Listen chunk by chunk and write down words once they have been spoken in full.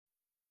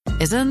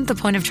Isn't the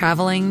point of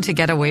traveling to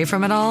get away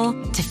from it all?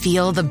 To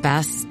feel the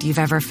best you've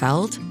ever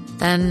felt?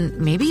 Then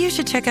maybe you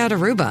should check out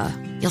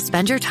Aruba. You'll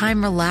spend your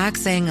time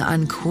relaxing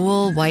on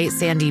cool, white,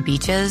 sandy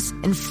beaches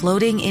and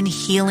floating in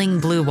healing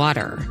blue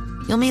water.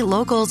 You'll meet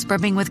locals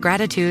brimming with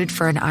gratitude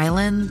for an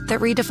island that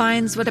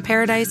redefines what a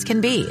paradise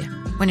can be.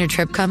 When your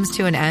trip comes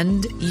to an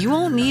end, you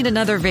won't need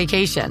another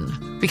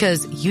vacation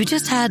because you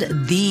just had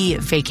the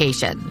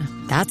vacation.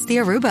 That's the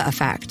Aruba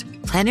effect.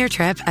 Plan your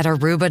trip at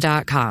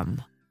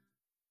Aruba.com.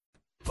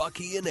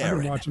 Bucky and I've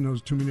Aaron. been watching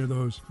too many of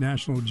those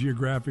National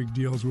Geographic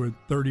deals with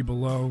 30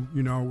 Below,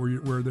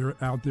 where they're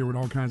out there with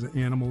all kinds of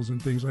animals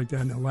and things like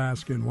that in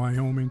Alaska and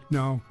Wyoming.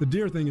 No, the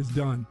deer thing is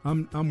done.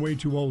 I'm way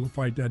too old to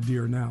fight that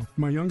deer now.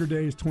 In my younger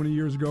days, 20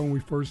 years ago when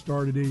we first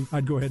started,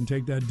 I'd go ahead and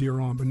take that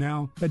deer on. But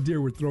now that deer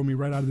would throw me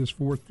right out of this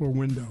fourth floor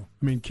window.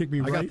 I mean, kick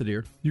me right. I got the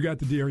deer. You got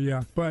the deer,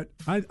 yeah. But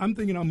I'm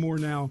thinking I'm more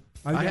now.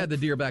 I had the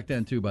deer back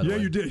then, too, by the way.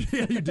 Yeah, you did.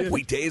 Yeah, you did.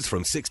 Weekdays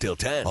from 6 till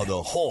 10 on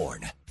the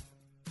Horn.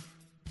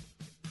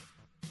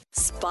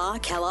 Spa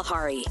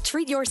Kalahari.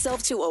 Treat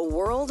yourself to a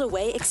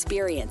world-away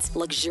experience.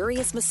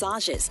 Luxurious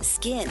massages,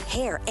 skin,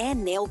 hair,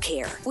 and nail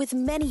care. With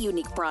many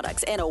unique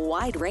products and a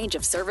wide range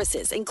of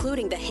services,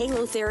 including the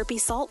Halo Therapy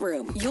Salt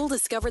Room. You'll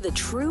discover the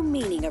true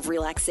meaning of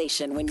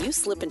relaxation when you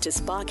slip into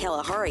Spa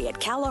Kalahari at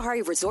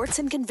Kalahari Resorts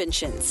and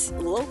Conventions.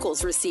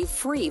 Locals receive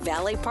free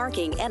valet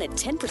parking and a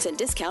 10%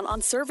 discount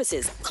on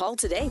services. Call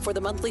today for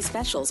the monthly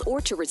specials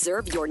or to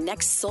reserve your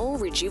next soul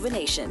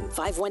rejuvenation.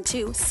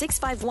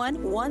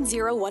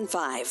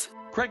 512-651-1015.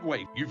 Craig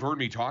Wade, you've heard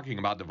me talking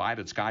about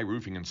Divided Sky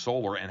Roofing and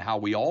Solar and how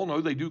we all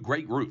know they do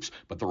great roofs,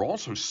 but they're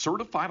also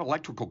certified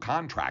electrical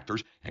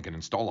contractors and can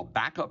install a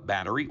backup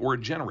battery or a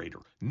generator.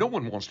 No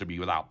one wants to be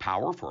without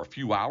power for a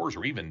few hours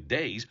or even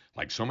days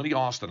like so many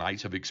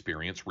Austinites have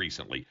experienced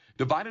recently.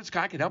 Divided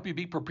Sky can help you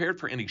be prepared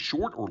for any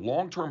short or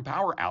long-term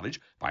power outage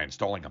by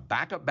installing a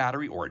backup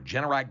battery or a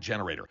Generac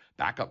generator.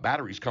 Backup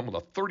batteries come with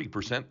a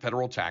 30%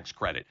 federal tax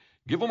credit.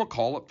 Give them a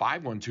call at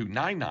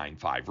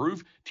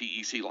 512-995-ROOF,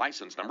 TEC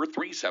license number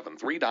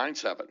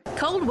 37397.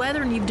 Cold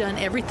weather and you've done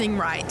everything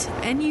right,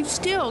 and you've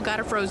still got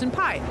a frozen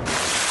pipe.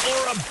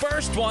 Or a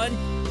burst one.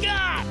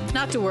 God!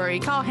 Not to worry,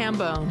 call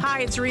Hambone.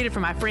 Hi, it's Rita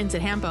from my friends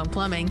at Hambone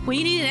Plumbing. When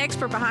you need an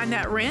expert behind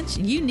that wrench,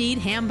 you need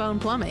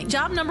Hambone Plumbing.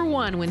 Job number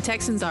one when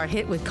Texans are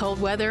hit with cold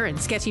weather and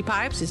sketchy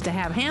pipes is to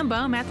have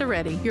Hambone at the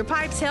ready. Your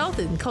pipe's health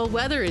and cold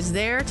weather is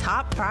their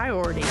top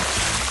priority.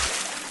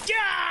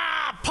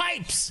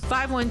 Pipes!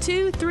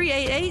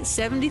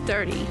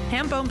 512-388-7030.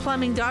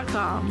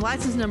 HambonePlumbing.com.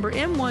 License number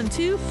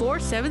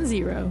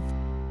M12470.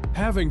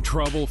 Having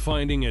trouble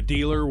finding a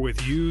dealer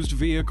with used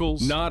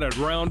vehicles? Not at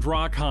Round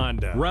Rock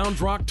Honda,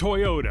 Round Rock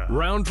Toyota,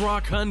 Round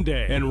Rock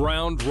Hyundai, and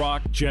Round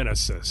Rock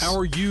Genesis.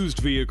 Our used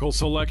vehicle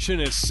selection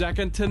is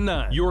second to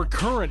none. Your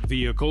current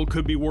vehicle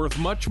could be worth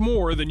much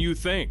more than you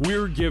think.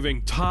 We're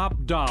giving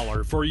top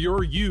dollar for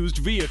your used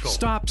vehicle.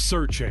 Stop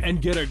searching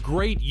and get a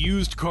great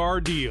used car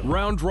deal.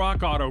 Round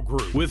Rock Auto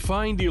Group with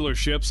fine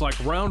dealerships like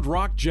Round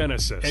Rock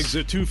Genesis,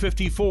 Exit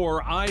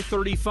 254,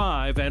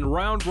 I-35, and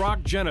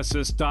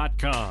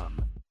RoundRockGenesis.com.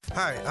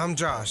 Hi, I'm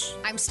Josh.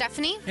 I'm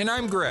Stephanie. And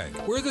I'm Greg.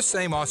 We're the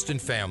same Austin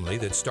family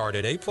that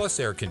started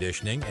A-Plus Air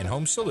Conditioning and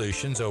Home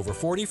Solutions over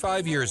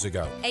 45 years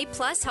ago.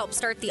 A-Plus helped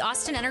start the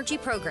Austin Energy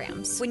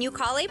programs. When you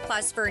call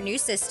A-Plus for a new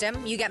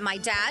system, you get my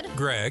dad,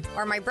 Greg,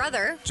 or my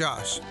brother,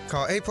 Josh.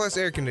 Call A-Plus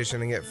Air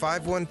Conditioning at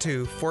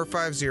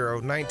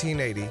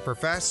 512-450-1980 for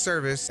fast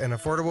service and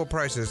affordable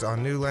prices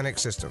on new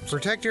Lennox systems.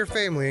 Protect your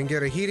family and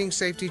get a heating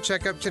safety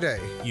checkup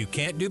today. You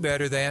can't do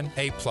better than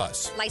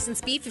A-Plus.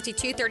 License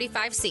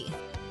B5235C.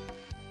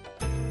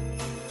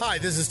 Hi,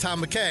 this is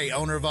Tom McKay,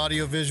 owner of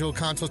Audio Visual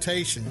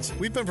Consultations.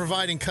 We've been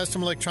providing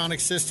custom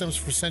electronic systems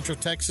for Central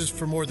Texas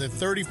for more than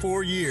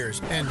 34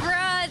 years. And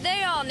Bruh,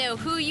 they all know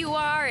who you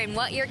are and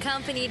what your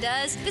company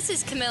does. This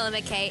is Camilla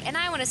McKay, and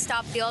I want to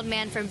stop the old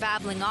man from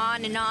babbling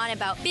on and on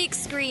about big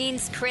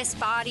screens,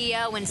 crisp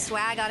audio, and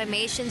swag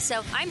automation.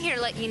 So I'm here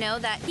to let you know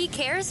that he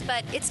cares,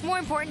 but it's more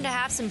important to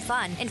have some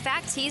fun. In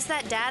fact, he's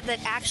that dad that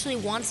actually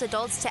wants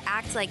adults to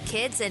act like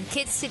kids and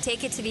kids to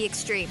take it to the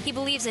extreme. He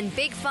believes in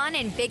big fun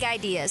and big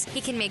ideas. He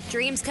can make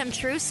dreams come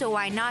true, so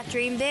why not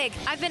dream big?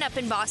 I've been up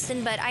in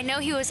Boston, but I know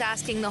he was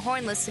asking the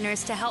Horn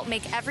listeners to help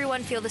make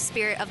everyone feel the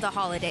spirit of the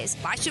holidays.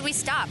 Why should we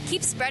stop?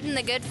 Keep spreading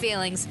the good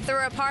feelings.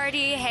 Throw a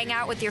party, hang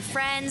out with your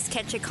friends,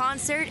 catch a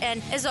concert,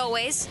 and as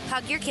always,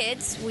 hug your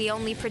kids. We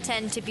only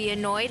pretend to be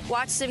annoyed.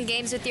 Watch some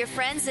games with your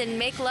friends and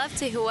make love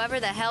to whoever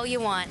the hell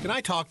you want. Can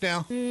I talk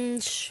now?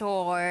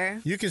 Sure.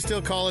 You can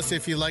still call us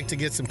if you'd like to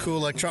get some cool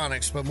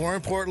electronics, but more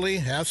importantly,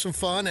 have some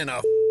fun and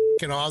a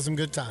awesome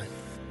good time.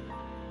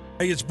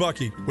 Hey, it's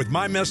Bucky. With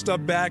my messed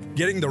up back,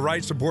 getting the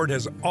right support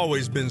has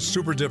always been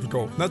super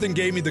difficult. Nothing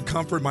gave me the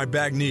comfort my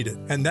back needed,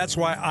 and that's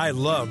why I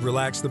love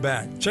Relax the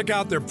Back. Check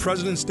out their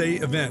President's Day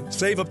event.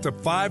 Save up to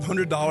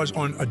 $500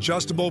 on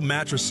adjustable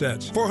mattress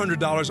sets,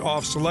 $400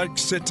 off select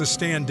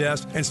sit-to-stand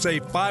desks, and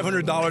save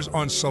 $500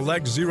 on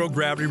select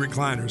zero-gravity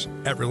recliners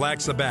at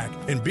Relax the Back.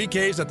 In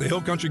BK's at the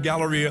Hill Country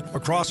Galleria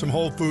across from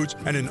Whole Foods,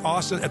 and in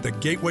Austin at the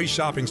Gateway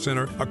Shopping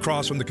Center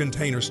across from the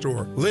Container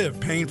Store.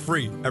 Live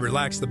pain-free at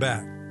Relax the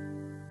Back.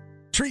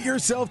 Treat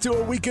yourself to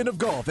a weekend of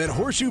golf at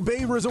Horseshoe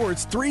Bay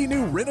Resort's 3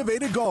 new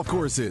renovated golf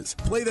courses.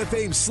 Play the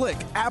famed Slick,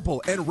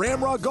 Apple, and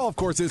Ramrock golf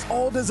courses,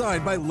 all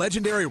designed by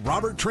legendary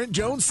Robert Trent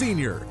Jones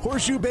Sr.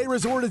 Horseshoe Bay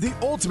Resort is the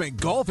ultimate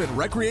golf and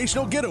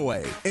recreational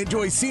getaway.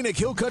 Enjoy scenic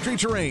hill country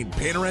terrain,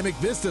 panoramic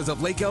vistas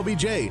of Lake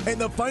LBJ,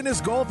 and the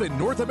finest golf in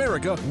North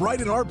America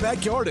right in our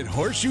backyard at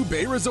Horseshoe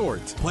Bay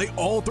Resort. Play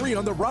all 3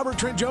 on the Robert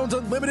Trent Jones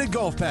Unlimited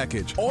Golf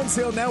Package. On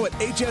sale now at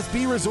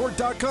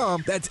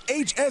hsbresort.com. That's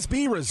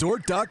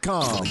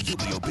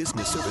hsbresort.com.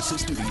 Business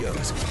Services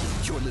Studios.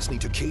 You're listening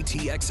to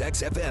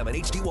KTXX FM and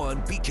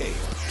HD1 BK,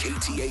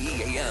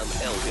 KTAE AM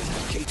Elgin,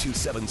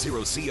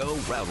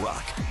 K270CO Round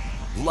Rock.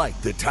 Light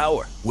the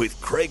Tower with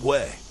Craig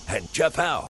Way and Jeff Howe.